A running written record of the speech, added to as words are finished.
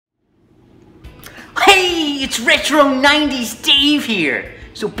Hey, it's Retro 90s Dave here.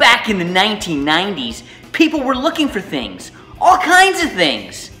 So back in the 1990s, people were looking for things. All kinds of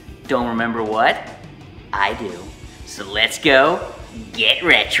things. Don't remember what? I do. So let's go get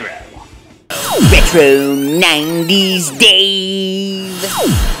retro. Retro 90s Dave.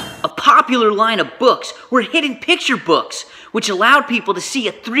 A popular line of books were hidden picture books, which allowed people to see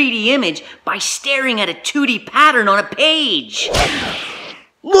a 3D image by staring at a 2D pattern on a page.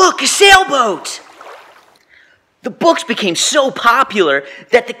 Look, a sailboat! The books became so popular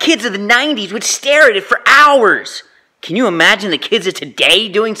that the kids of the 90s would stare at it for hours. Can you imagine the kids of today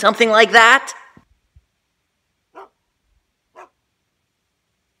doing something like that?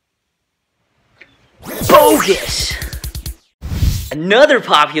 Bogus! Another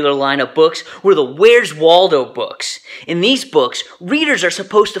popular line of books were the Where's Waldo books. In these books, readers are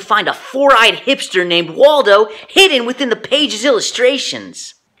supposed to find a four-eyed hipster named Waldo hidden within the page's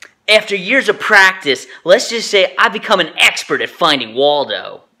illustrations. After years of practice, let's just say I've become an expert at finding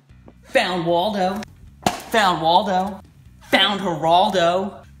Waldo. Found Waldo. Found Waldo. Found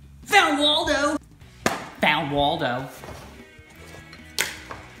Geraldo. Found Waldo. Found Waldo.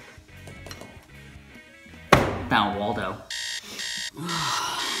 Found Waldo.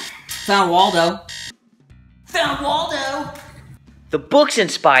 Found Waldo. Found Waldo. The books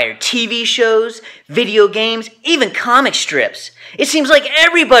inspired TV shows, video games, even comic strips. It seems like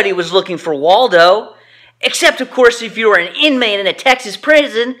everybody was looking for Waldo. Except, of course, if you were an inmate in a Texas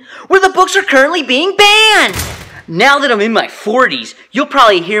prison, where the books are currently being banned. Now that I'm in my 40s, you'll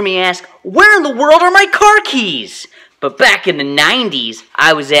probably hear me ask, where in the world are my car keys? But back in the 90s,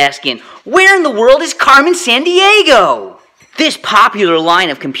 I was asking, where in the world is Carmen Sandiego? This popular line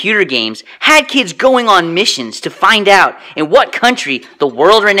of computer games had kids going on missions to find out in what country the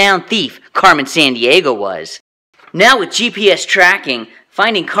world-renowned thief Carmen Sandiego was. Now with GPS tracking,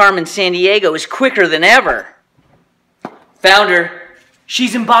 finding Carmen Sandiego is quicker than ever. Found her.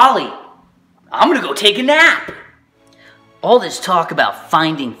 She's in Bali. I'm gonna go take a nap. All this talk about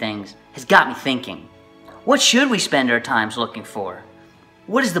finding things has got me thinking. What should we spend our times looking for?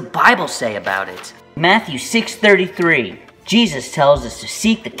 What does the Bible say about it? Matthew 6:33. Jesus tells us to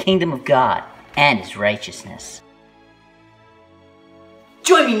seek the kingdom of God and His righteousness.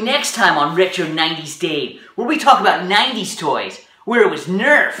 Join me next time on Retro 90s Dave, where we talk about 90s toys, where it was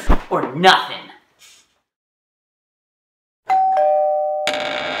Nerf or nothing.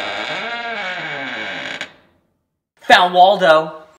 Found Waldo.